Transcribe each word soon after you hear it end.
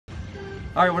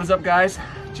All right, what is up, guys?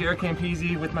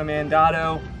 JaretCampisi with my man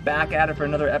Dotto, back at it for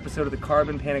another episode of the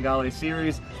Carbon Panigale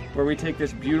series, where we take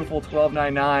this beautiful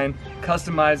 1299,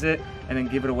 customize it, and then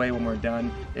give it away when we're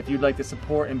done. If you'd like to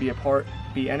support and be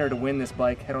entered to win this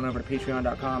bike, head on over to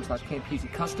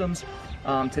patreon.com/Campisi Customs.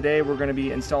 Today we're going to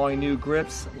be installing new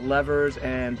grips, levers,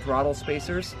 and throttle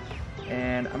spacers,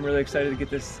 and I'm really excited to get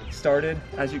this started.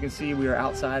 As you can see, we are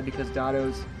outside because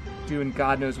Dotto's doing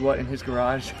God knows what in his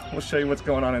garage. We'll show you what's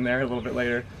going on in there a little bit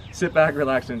later. Sit back,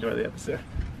 relax, and enjoy the episode.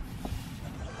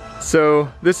 So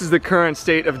this is the current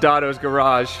state of Dotto's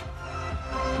garage.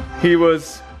 He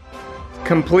was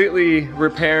completely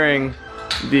repairing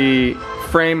the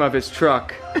frame of his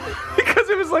truck because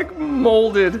it was like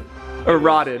molded or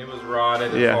rotted. It was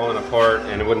rotted and falling apart,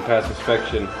 and it wouldn't pass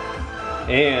inspection.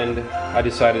 And I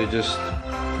decided to just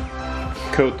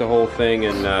coat the whole thing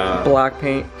in black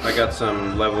paint. I got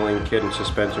some leveling kit and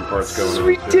suspension parts going on.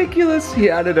 This is ridiculous. He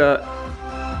added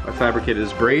I fabricated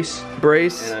this brace,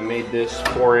 and I made this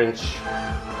 4-inch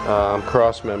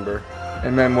cross member,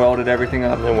 and then welded everything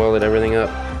up.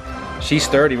 She's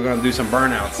sturdy. We're gonna do some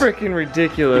burnouts. Freaking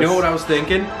ridiculous. You know what I was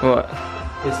thinking? What?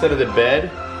 Instead of the bed,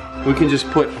 we can just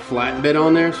put a flat bed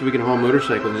on there so we can haul a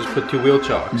motorcycle and just put 2 wheel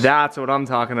chocks. That's what I'm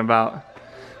talking about.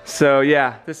 So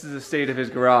yeah, this is the state of his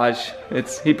garage.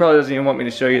 He probably doesn't even want me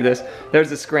to show you this.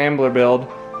 There's the scrambler build.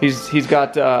 He's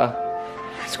got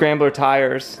scrambler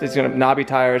tires. He's gonna knobby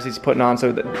tires he's putting on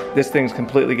so that this thing's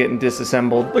completely getting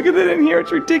disassembled. Look at that in here,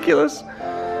 it's ridiculous.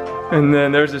 And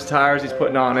then there's his tires he's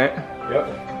putting on it.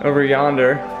 Yep. Over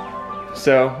yonder.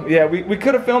 So yeah, we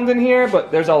could have filmed in here, but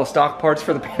there's all the stock parts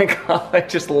for the Panigale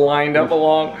just lined up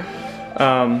along.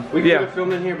 We could have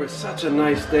filmed in here, but such a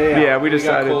nice day out. Yeah, we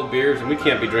decided. We got cold beers, and we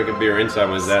can't be drinking beer inside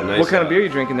when it's that nice. What kind of beer are you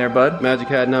drinking there, bud? Magic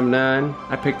Hat #9.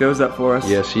 I picked those up for us.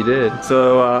 Yes, she did.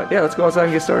 So yeah, let's go outside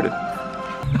and get started.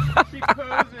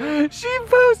 She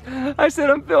posed. I said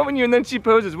I'm filming you, and then she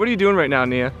poses. What are you doing right now,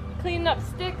 Nia? Cleaning up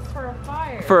sticks for a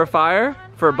fire. For a fire?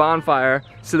 For a bonfire,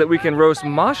 so that we can roast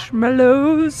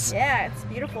marshmallows. Yeah, it's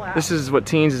beautiful out. This is what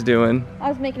Teens is doing. I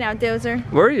was making out Dozer.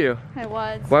 Were you? I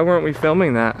was. Why weren't we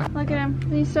filming that? Look at him.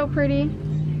 He's so pretty.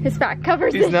 His back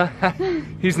covers He's it. not.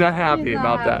 He's not happy He's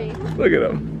not about happy. that. Look at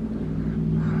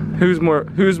him.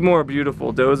 Who's more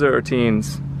beautiful, Dozer or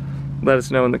Teens? Let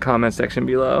us know in the comment section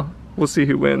below. We'll see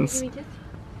who wins.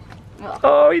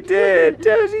 Oh, he did.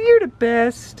 Dozer, you're the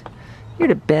best. You're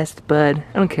the best, bud.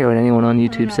 I don't care what anyone on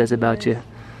YouTube says about you.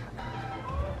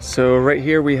 So right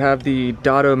here we have the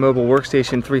Dotto Mobile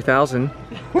Workstation 3000.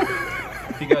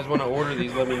 If you guys want to order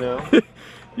these, let me know.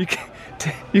 You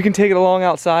can take it along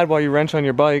outside while you wrench on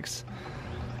your bikes.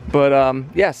 But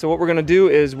yeah, so what we're gonna do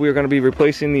is we're gonna be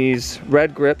replacing these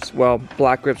red grips, well,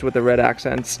 black grips with the red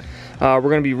accents. We're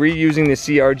gonna be reusing the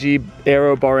CRG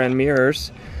Aero bar end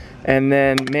mirrors. And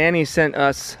then Manny sent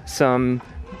us some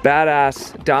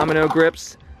badass domino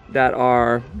grips that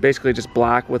are basically just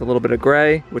black with a little bit of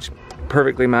gray, which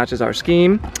perfectly matches our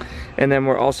scheme. And then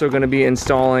we're also going to be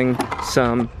installing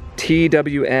some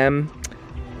TWM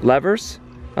levers,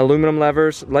 aluminum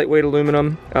levers, lightweight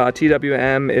aluminum.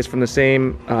 TWM is from the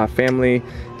same family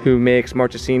who makes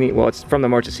Marchesini. Well, it's from the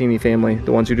Marchesini family,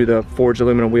 the ones who do the forged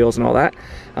aluminum wheels and all that.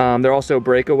 They're also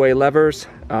breakaway levers,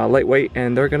 lightweight,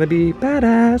 and they're going to be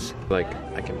badass. Like,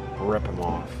 I can rip them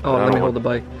off. Oh, let me hold the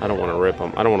bike. I don't want to rip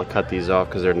them. I don't want to cut these off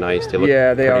because they're nice. They look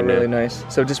they are new. really nice.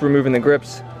 So just removing the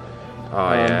grips.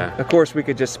 Oh yeah. Of course, we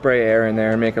could just spray air in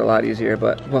there and make it a lot easier,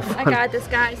 but what fun, I got this,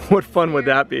 guys. What fun would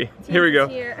that be? Here we go.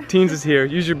 Here. Teens is here.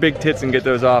 Use your big tits and get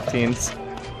those off, Teens.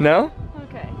 No?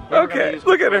 Okay. Okay,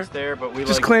 look at her. There, but we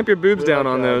Just clamp your boobs down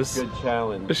on those. Good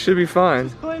challenge. This should be fine.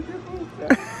 Just clamp your boobs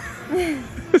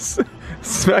down.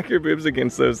 Smack your boobs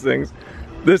against those things.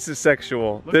 This is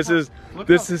sexual. This is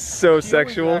so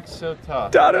sexual. So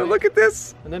tough. Dotto, look at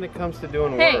this. And then it comes to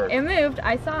doing Hey, work. it moved.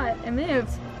 I saw it. It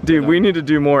moved. Dude, we need to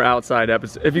do more outside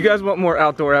episodes. If you guys want more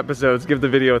outdoor episodes, give the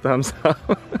video a thumbs up.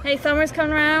 Hey, summer's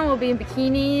coming around. We'll be in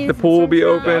bikinis. The pool will be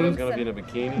swim open. Dotto's gonna be in a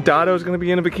bikini. Dotto's gonna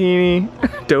be in a bikini.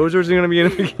 Dozer's gonna be in a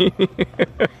bikini.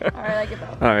 Alright, I get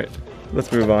that. Alright,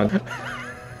 let's move on.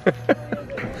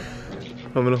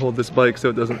 I'm gonna hold this bike so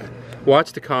it doesn't...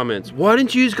 Watch the comments. Why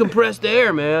didn't you use compressed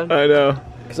air, man? I know.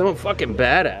 Because I'm a fucking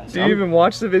badass. Do you even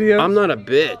watch the video? I'm not a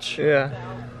bitch. Yeah.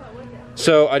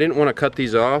 So I didn't want to cut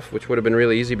these off, which would have been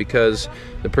really easy because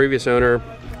the previous owner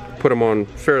put them on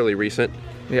fairly recent.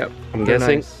 Yep. I'm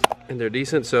guessing. Nice. And they're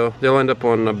decent, so they'll end up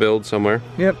on a build somewhere.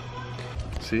 Yep.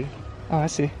 See? Oh, I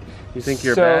see. You think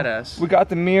you're so, badass. We got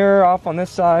the mirror off on this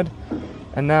side,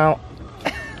 and now...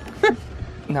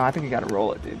 No, I think you gotta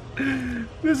roll it, dude.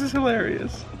 This is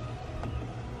hilarious.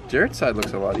 Jaret's side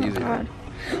looks a lot easier. God.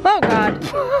 Oh God.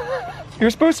 You're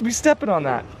supposed to be stepping on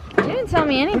that. You didn't tell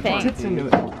me anything. Tits into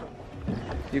it.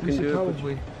 You can do it.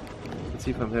 Probably. Let's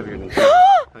see if I'm heavier than you.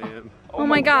 I am. Oh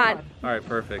my god. Alright,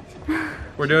 perfect.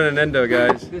 We're doing an endo,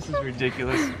 guys. This is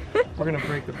ridiculous. We're gonna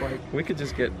break the bike. We could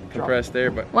just get compressed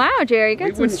there, but Wow, Jerry, you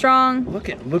got some strong. look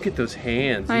at those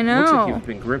hands. I It looks like know. you've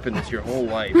been gripping this your whole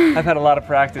life. I've had a lot of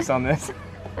practice on this.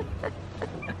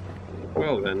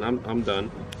 Well then, I'm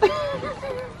done.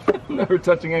 Never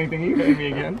touching anything you hit me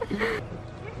again.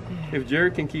 If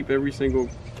Jared can keep every single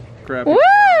crap. Woo!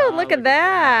 Look at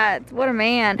that. What a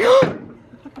man.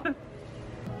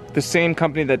 The same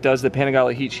company that does the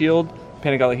Panigale heat shield,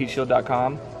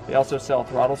 PanigaleHeatShield.com. They also sell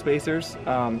Throttle Spacers.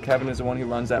 Kevin is the one who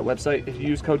runs that website. If you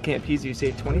use code Campisi, you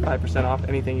save 25% off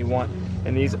anything you want.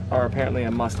 And these are apparently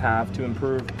a must-have to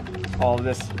improve all of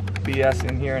this BS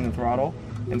in here in the throttle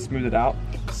and smooth it out.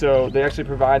 So they actually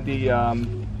provide the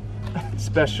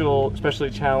specially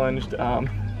challenged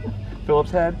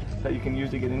Phillips head that you can use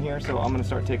to get in here. So I'm gonna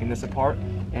start taking this apart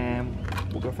and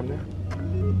we'll go from there.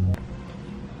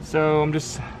 So I'm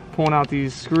just pulling out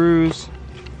these screws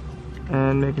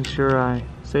and making sure I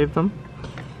save them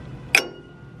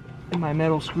in my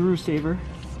metal screw saver.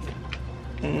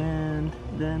 And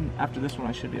then after this one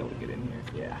I should be able to get in here.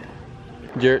 Yeah.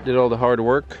 Jaret did all the hard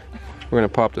work. We're gonna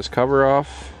pop this cover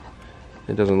off.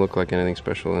 It doesn't look like anything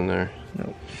special in there.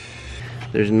 Nope.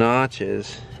 There's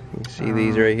notches. You can see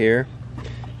these right here.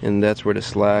 And that's where the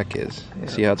slack is. You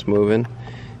see how it's moving?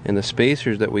 And the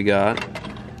spacers that we got,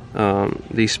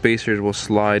 these spacers will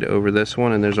slide over this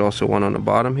one, and there's also one on the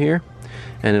bottom here.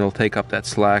 And it'll take up that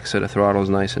slack so the throttle's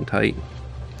nice and tight.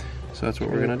 So that's what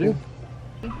we're gonna do.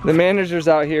 The manager's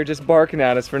out here just barking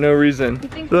at us for no reason.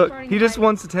 Look, he just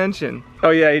wants attention. Oh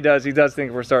yeah, he does. He does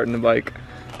think we're starting the bike.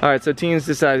 All right, so Teen's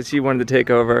decided she wanted to take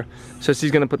over. So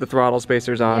she's gonna put the throttle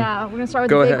spacers on. Yeah, we're gonna start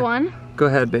with Go the ahead. big one. Go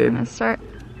ahead, babe. Let's start.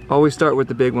 Always start with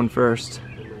the big one first.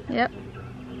 Yep.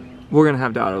 We're gonna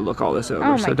have Dotto look all this over,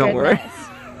 Oh my so don't worry. goodness.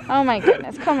 Oh my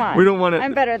goodness, come on. We don't want it.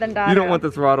 I'm better than Dotto. You don't want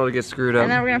the throttle to get screwed up.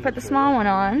 And then we're gonna put the small one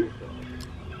on.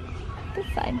 This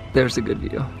side. There's a good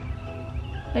view.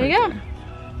 There you go.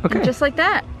 Okay. Just like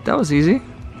that. That was easy.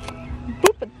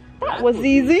 Boop, that was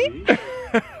easy.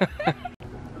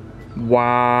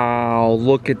 Wow,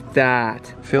 look at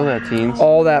that. Feel that, Teens?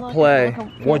 All that play.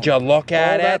 Would you look All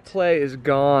at that it? play is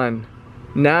gone.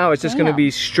 Now it's just gonna Damn.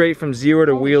 be straight from 0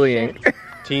 to wheeling.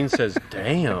 Teen says,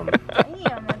 damn.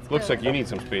 Damn, that's Looks like you need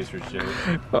some spacers, Jared.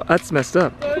 Oh, that's messed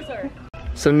up. Those are.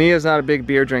 So Nia's not a big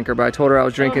beer drinker, but I told her I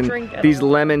was drinking drink at these all.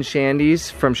 lemon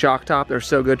shandies from Shock Top. They're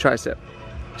so good, try a sip.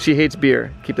 She hates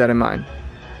beer, keep that in mind.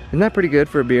 Isn't that pretty good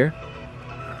for a beer?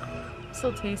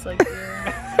 Still tastes like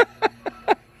beer.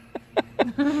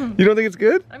 You don't think it's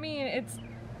good? I mean, it's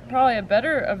probably a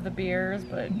better of the beers,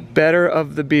 but Better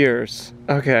of the beers.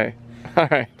 Okay. All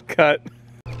right, cut.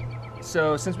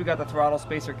 So since we got the throttle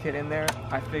spacer kit in there,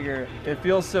 I figure it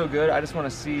feels so good. I just want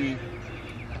to see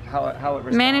how it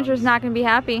responds. Manager's not gonna be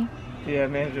happy. Yeah,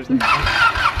 manager's.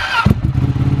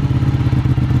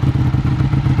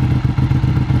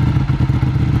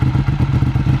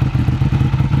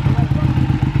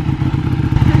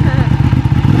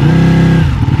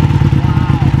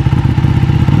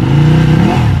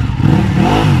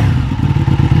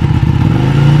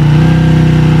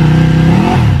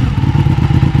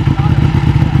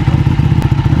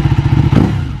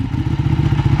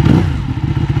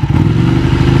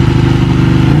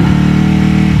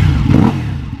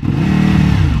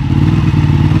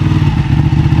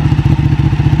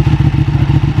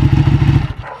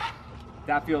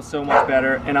 That feels so much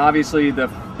better, and obviously the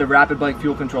Rapid Bike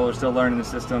fuel controller is still learning the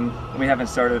system. We haven't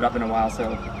started it up in a while,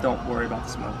 so don't worry about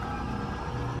the smoke.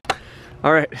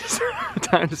 All right,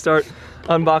 time to start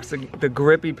unboxing the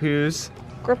Grippy Poos.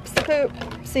 Gripsy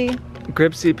poop. See.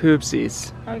 Gripsy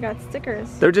Poopsies. Oh, we got stickers.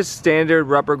 They're just standard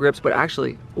rubber grips, but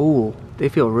actually, ooh, they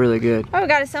feel really good. Oh, we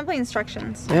got assembly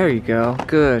instructions. There you go.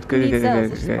 Good, good, Who good, needs good, those?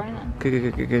 good, Just buy them. good, good,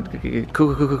 good, good, good, good,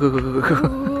 cool, cool, cool, cool, cool,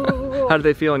 cool, cool. How do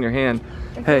they feel in your hand?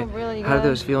 They Hey, feel really how do good.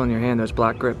 those feel in your hand, those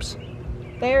black grips?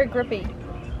 Very grippy.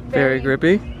 Very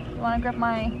grippy? You wanna grip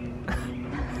my...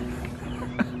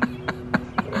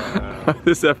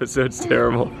 This episode's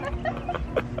terrible.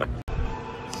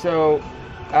 So,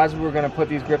 as we're gonna put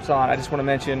these grips on, I just wanna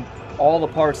mention all the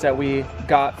parts that we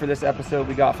got for this episode,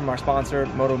 we got from our sponsor,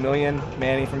 Moto Million,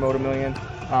 Manny from Moto Million.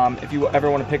 If you ever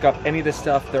wanna pick up any of this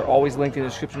stuff, they're always linked in the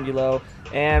description below.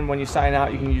 And when you sign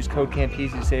out, you can use code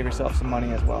Campisi to save yourself some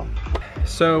money as well.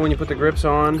 So when you put the grips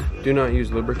on, do not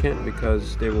use lubricant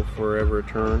because they will forever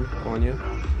turn on you.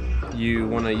 You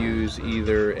want to use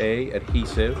either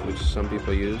adhesive, which some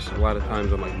people use. A lot of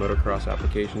times on like motocross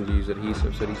applications you use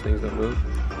adhesive so these things don't move.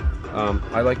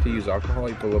 I like to use alcohol.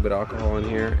 You put a little bit of alcohol in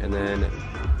here and then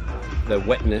the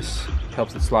wetness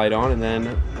helps it slide on, and then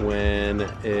when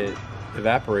it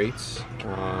evaporates,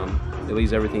 it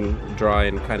leaves everything dry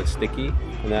and kind of sticky,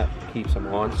 and that keeps them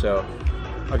on. So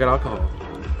I got alcohol.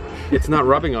 It's not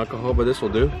rubbing alcohol, but this will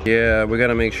do. Yeah, we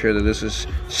gotta make sure that this is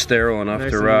sterile enough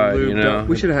to ride, you know? Up.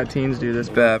 We should have had teens do this.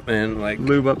 Batman, like...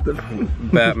 Lube up the...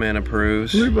 Batman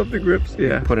approves. Lube up the grips,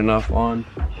 yeah. Put enough on.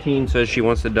 Teen says she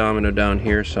wants the domino down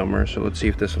here somewhere, so let's see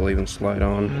if this will even slide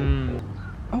on.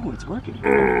 Oh, it's working.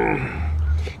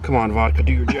 Come on, vodka,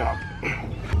 do your job. You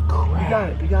got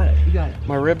it, you got it, you got it.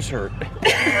 My ribs hurt.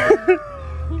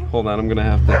 Hold on, I'm gonna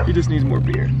have to... He just needs more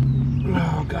beer.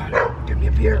 Oh, God. Give me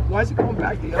a beer. Why is it going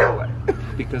back the other way?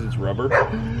 Because it's rubber.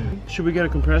 Should we get a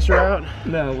compressor out?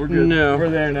 No, we're good. No. We're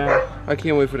there now. I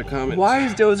can't wait for the comments. Why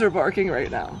is Dozer barking right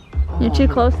now? You're too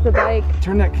close to the bike.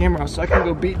 Turn that camera off so I can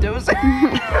go beat Dozer.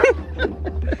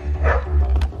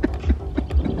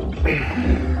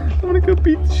 I want to go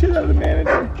beat the shit out of the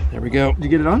manager. There we go. Did you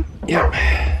get it on?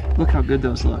 Yep. Look how good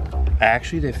those look.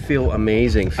 Actually, they feel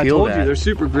amazing. I told you, they're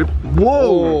super grip.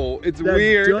 Whoa, it's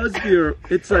weird. Does feel,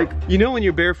 it's like, you know when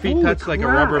your bare feet touch like a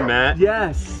rubber mat?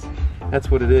 Yes. That's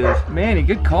what it is. Manny,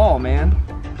 good call, man.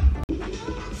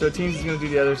 So Teens is gonna do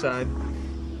the other side.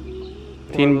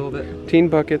 Teen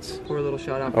buckets. Pour a little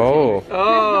shot out. Oh.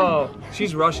 Oh,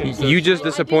 she's Russian. So you just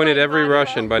disappointed every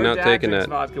Russian by not taking that.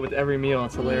 Vodka with every meal.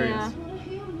 It's hilarious.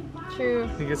 Yeah. True.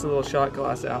 He gets a little shot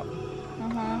glass out.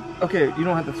 Okay, you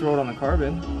don't have to throw it on the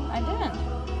carbon. I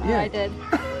didn't. Yeah, I did.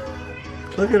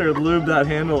 Look at her lube that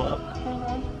handle up.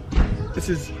 This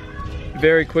is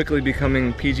very quickly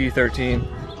becoming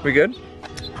PG-13. We good?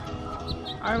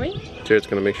 Are we? Jared's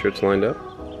gonna make sure it's lined up.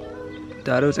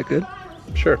 Dado, is it good?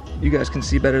 Sure. You guys can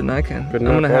see better than I can. Good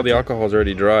enough. All the alcohol's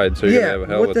already dried, so you're gonna have a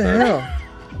hell of a time. What the hell?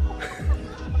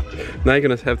 Now you're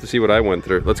gonna have to see what I went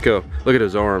through. Let's go. Look at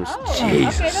his arms. Oh,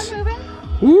 Jesus. okay, that's moving.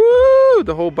 Woo!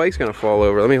 The whole bike's gonna fall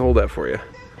over. Let me hold that for you.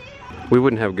 We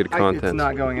wouldn't have good content. It's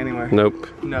not going anywhere. Nope.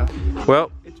 No.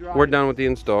 Well, we're done with the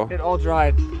install. It all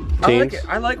dried. Teens.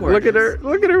 I like where Look at her.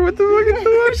 Look at her with the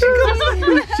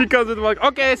fucking She comes with the like,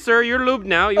 okay, sir, you're lubed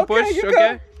now. You push,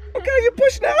 okay? Okay, you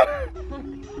push now.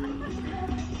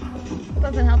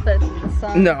 Doesn't help that it's the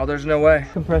sun. No, there's no way.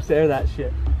 Compressed air, that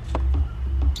shit.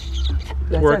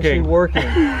 That's working. Actually working.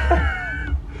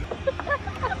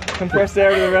 Compressed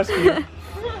air to the rescue.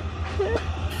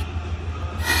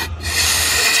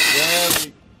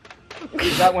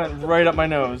 That went right up my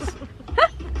nose.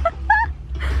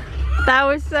 That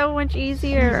was so much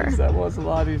easier. Jesus, that was a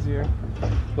lot easier.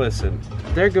 Listen,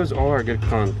 there goes all our good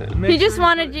content. He just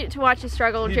wanted you to watch you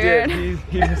struggle, Jared.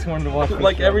 He just wanted to watch me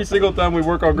Like struggle. every single time we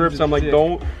work on grips, I'm like,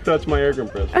 don't touch my air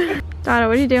compressor. Dada,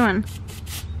 what are you doing?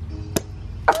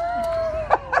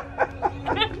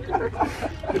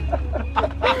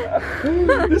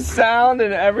 The sound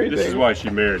and everything. This is why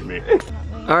she married me.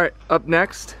 All right, up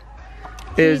next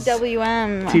is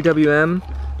TWM. TWM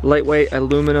lightweight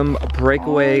aluminum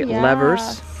breakaway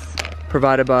levers,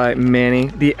 provided by Manny,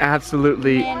 the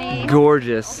absolutely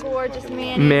gorgeous Gorgeous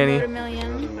Manny. Road a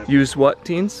million. Use what,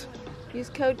 teens? Use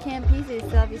code Campisi to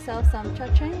save yourself some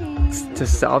cha-ching. To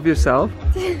salve yourself?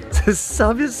 To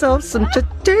salve yourself some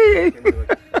cha-ching.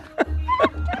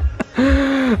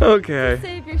 Okay.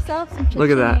 Save yourself some cha-ching.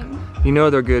 Look at that. You know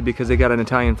they're good because they got an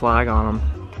Italian flag on them.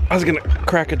 I was gonna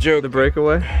crack a joke. The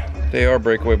breakaway? They are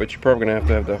breakaway, but you're probably gonna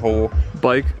have the whole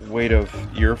Bike? weight of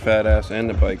your fat ass and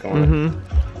the bike on it. The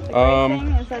great thing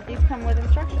is that these come with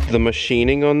instructions. The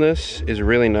machining on this is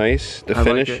really nice. The I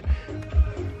finish, like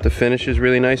the finish is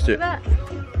really nice. Look at that.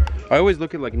 I always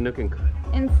look at like nook and.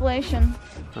 Insulation.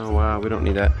 Oh wow, we don't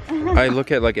need that. I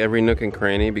look at like every nook and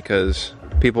cranny because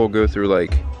people go through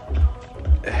like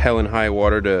hell and high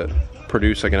water to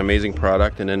produce like an amazing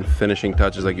product, and then finishing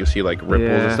touches like you see like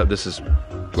ripples and stuff. This is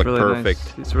like really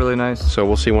perfect. Nice. It's really nice. So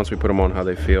we'll see once we put them on how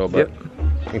they feel. But Yep.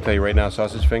 I can tell you right now,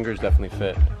 sausage fingers definitely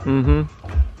fit. Mm-hmm.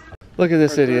 Look at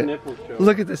this idiot.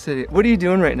 Look at this idiot. What are you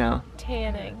doing right now?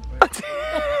 Tanning.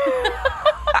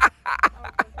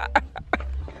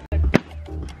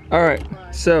 All right,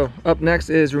 so up next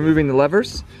is removing the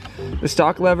levers, the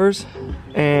stock levers,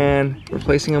 and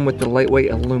replacing them with the lightweight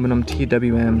aluminum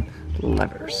TWM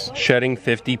levers. Shedding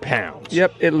 50 pounds.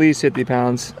 Yep, at least 50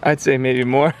 pounds. I'd say maybe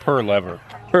more Per lever.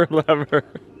 per lever.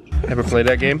 Ever played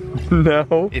that game?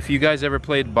 No. If you guys ever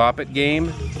played Bop It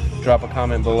game, drop a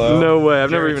comment below. No way,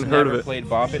 I've never Jaret's even heard of it. Played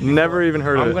Bop It before. Never even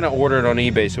heard of it. I'm gonna order it on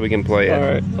eBay so we can play it. All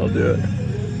right, I'll do it.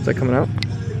 Is that coming out?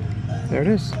 There it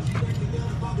is.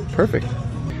 Perfect.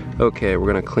 Okay, we're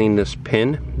gonna clean this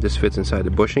pin. This fits inside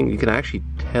the bushing. You can actually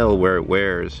tell where it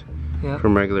wears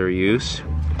from regular use.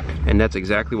 And that's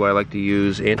exactly why I like to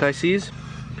use anti-seize.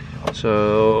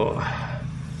 So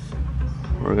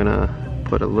we're gonna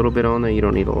put a little bit on there. You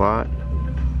don't need a lot.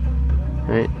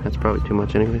 Right? That's probably too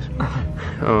much anyways.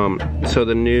 So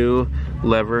the new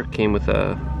lever came with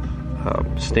a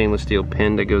stainless steel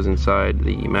pin that goes inside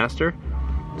the master.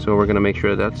 So we're gonna make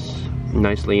sure that's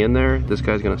nicely in there. This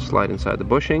guy's gonna slide inside the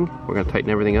bushing. We're gonna tighten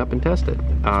everything up and test it.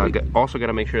 Also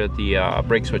gotta make sure that the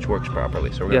brake switch works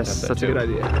properly. So we're gonna test that too. Yes,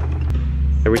 that's a good idea.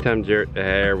 Every time Jaret,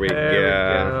 there we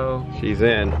go. She's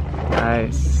in.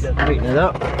 Nice. Tighten it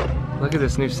up. Look at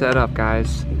this new setup,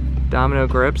 guys. Domino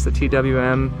grips, the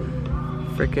TWM,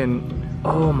 freaking,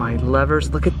 oh my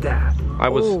levers, look at that. I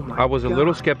was a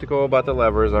little skeptical about the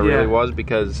levers, I really was,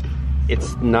 because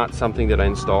it's not something that I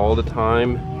install all the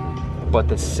time. But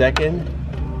the second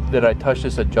that I touched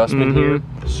this adjustment here,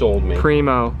 sold me.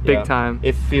 Primo, big time.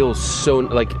 It feels so,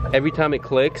 like every time it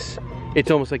clicks, it's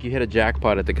almost like you hit a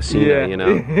jackpot at the casino, you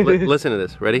know? Listen to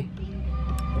this, ready?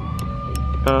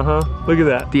 Look at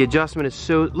that. The adjustment is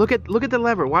so, look at the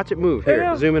lever, watch it move.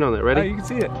 Here, zoom in on it, ready? Oh, you can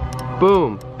see it.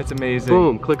 Boom. It's amazing.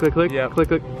 Boom, click, click, click, Yep. click,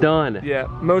 click, done. Yeah,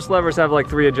 most levers have like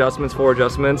 3 adjustments, 4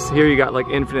 adjustments. Here you got like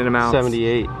infinite amounts.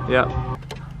 78. Yep.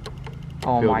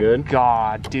 Oh Feel my good?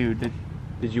 God, dude.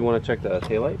 Did you want to check the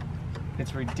taillight?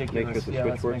 It's ridiculous. Make sure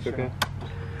the switch works okay?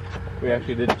 We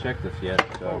actually didn't check this yet,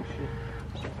 so.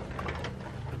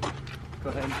 Go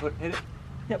ahead and hit it.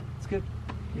 Yep, it's good.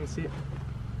 You can see it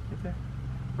right there.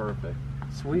 Perfect.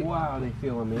 Sweet. Wow, they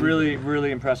feel amazing. Really,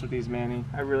 really impressed with these, Manny.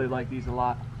 I really like these a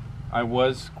lot. I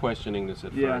was questioning this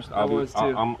at first. I was too.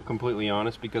 I'm completely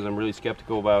honest because I'm really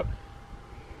skeptical about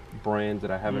brands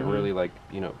that I haven't really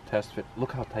test fit.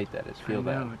 Look how tight that is. Feel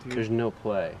that. Dude. There's no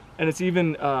play. And it's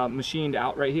even machined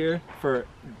out right here for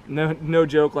no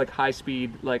joke, like high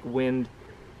speed, like wind.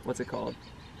 What's it called?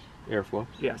 Airflow.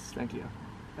 Yes, thank you.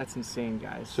 That's insane,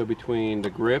 guys. So between the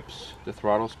grips, the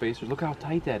throttle spacers, look how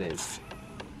tight that is.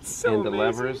 So and the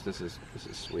amazing. levers, this is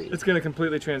sweet. It's gonna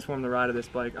completely transform the ride of this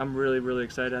bike. I'm really, really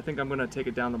excited. I think I'm gonna take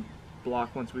it down the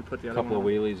block once we put the other one couple of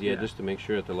on. wheelies, just to make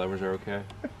sure that the levers are okay.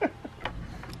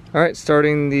 All right,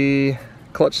 starting the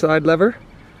clutch side lever.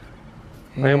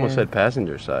 I almost said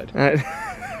passenger side.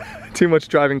 Too much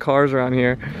driving cars around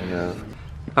here. I know.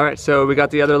 All right, so we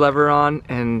got the other lever on,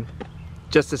 and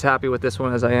just as happy with this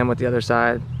one as I am with the other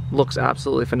side. Looks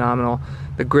absolutely phenomenal.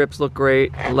 The grips look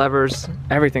great, levers,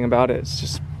 everything about it.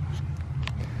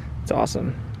 It's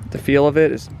awesome. The feel of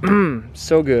it is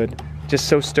so good. Just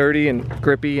so sturdy and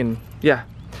grippy, and yeah,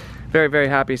 very, very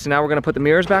happy. So now we're gonna put the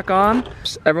mirrors back on.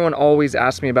 Everyone always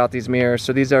asks me about these mirrors.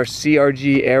 So these are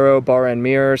CRG Aero bar end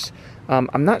mirrors.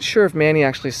 I'm not sure if Manny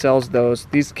actually sells those.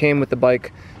 These came with the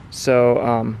bike,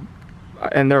 so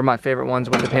and they're my favorite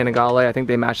ones with the Panigale. I think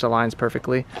they match the lines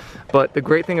perfectly. But the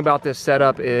great thing about this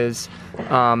setup is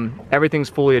everything's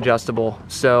fully adjustable.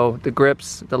 So the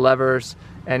grips, the levers,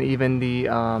 and even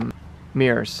the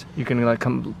mirrors, you can like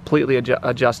completely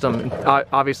adjust them. And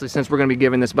obviously, since we're gonna be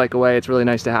giving this bike away, it's really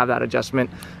nice to have that adjustment,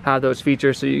 have those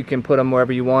features so you can put them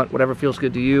wherever you want, whatever feels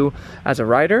good to you as a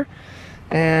rider.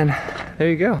 And there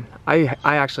you go. I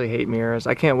actually hate mirrors.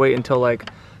 I can't wait until like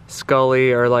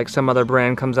Scully or like some other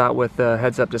brand comes out with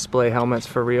heads-up display helmets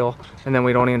for real, and then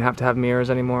we don't even have to have mirrors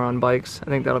anymore on bikes. I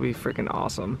think that'll be freaking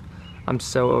awesome. I'm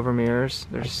so over mirrors.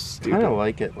 They're stupid. I kind of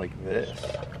like it like this.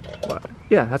 What?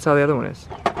 Yeah, that's how the other one is.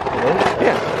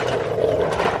 Yeah.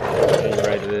 You're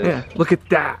right, it is. Yeah. Look at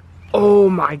that. Oh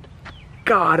my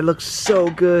God, it looks so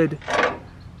good.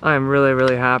 I am really,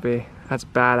 really happy. That's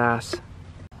badass.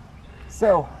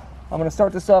 So, I'm gonna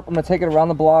start this up. I'm gonna take it around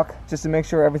the block just to make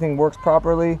sure everything works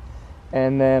properly,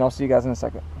 and then I'll see you guys in a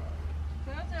second.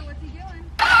 What's he doing?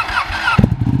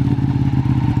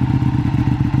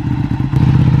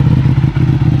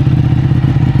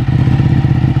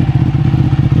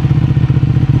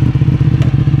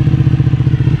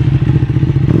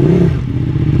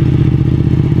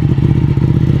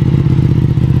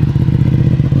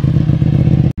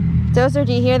 Dozer,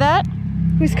 do you hear that?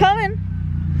 Who's coming?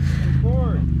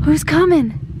 Who's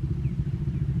coming?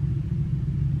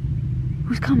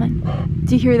 Who's coming?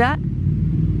 Do you hear that?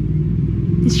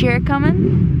 Is Jaret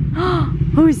coming?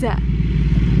 Who is that?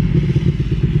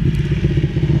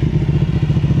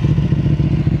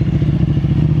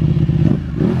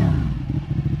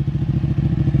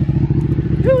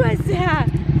 Who is that?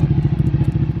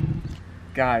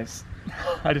 Guys,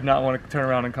 I did not want to turn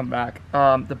around and come back.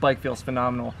 The bike feels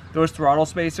phenomenal. Those throttle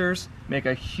spacers make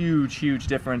a huge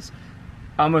difference.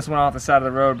 I almost went off the side of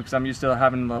the road because I'm used to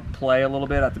having to play a little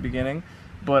bit at the beginning,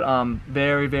 but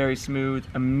very smooth,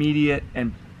 immediate,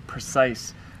 and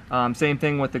precise. Same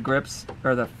thing with the grips,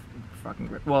 or the fucking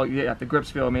grip. Well, yeah, the grips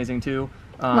feel amazing too.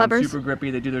 Levers. Super grippy,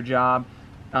 they do their job.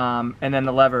 And then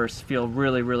the levers feel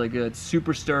really good.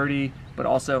 Super sturdy, but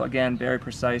also, again, very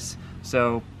precise.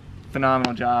 So,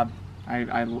 phenomenal job.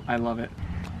 I love it.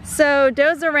 So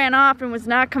Doza ran off and was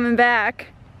not coming back.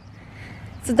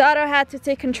 So Dotto had to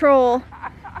take control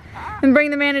and bring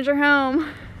the manager home.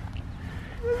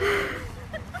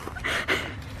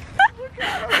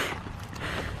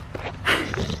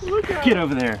 Get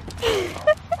over there.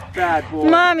 Bad boy.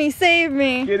 Mommy, save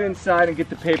me. Get inside and get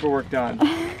the paperwork done.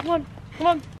 Come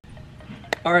on.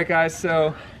 All right, guys,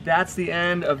 so that's the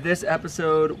end of this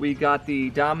episode. We got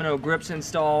the domino grips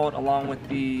installed along with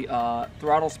the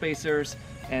throttle spacers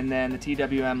and then the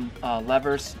TWM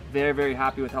levers. Very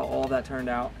happy with how all that turned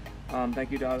out.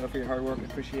 Thank you, Dotto, for your hard work. I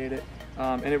appreciate it.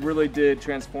 And it really did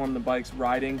transform the bike's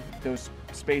riding, those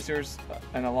spacers,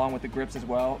 and along with the grips as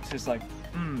well. It's just like,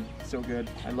 so good.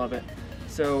 I love it.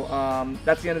 So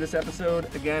that's the end of this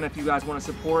episode. Again, if you guys want to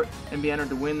support and be entered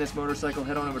to win this motorcycle,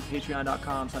 head on over to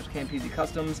patreon.com/Campisi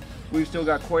Customs. We've still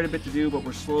got quite a bit to do, but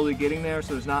we're slowly getting there,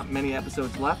 so there's not many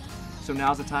episodes left. So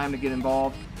now's the time to get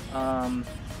involved.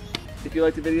 If you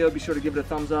liked the video, be sure to give it a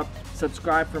thumbs up,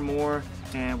 subscribe for more,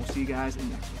 and we'll see you guys in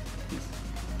the next one.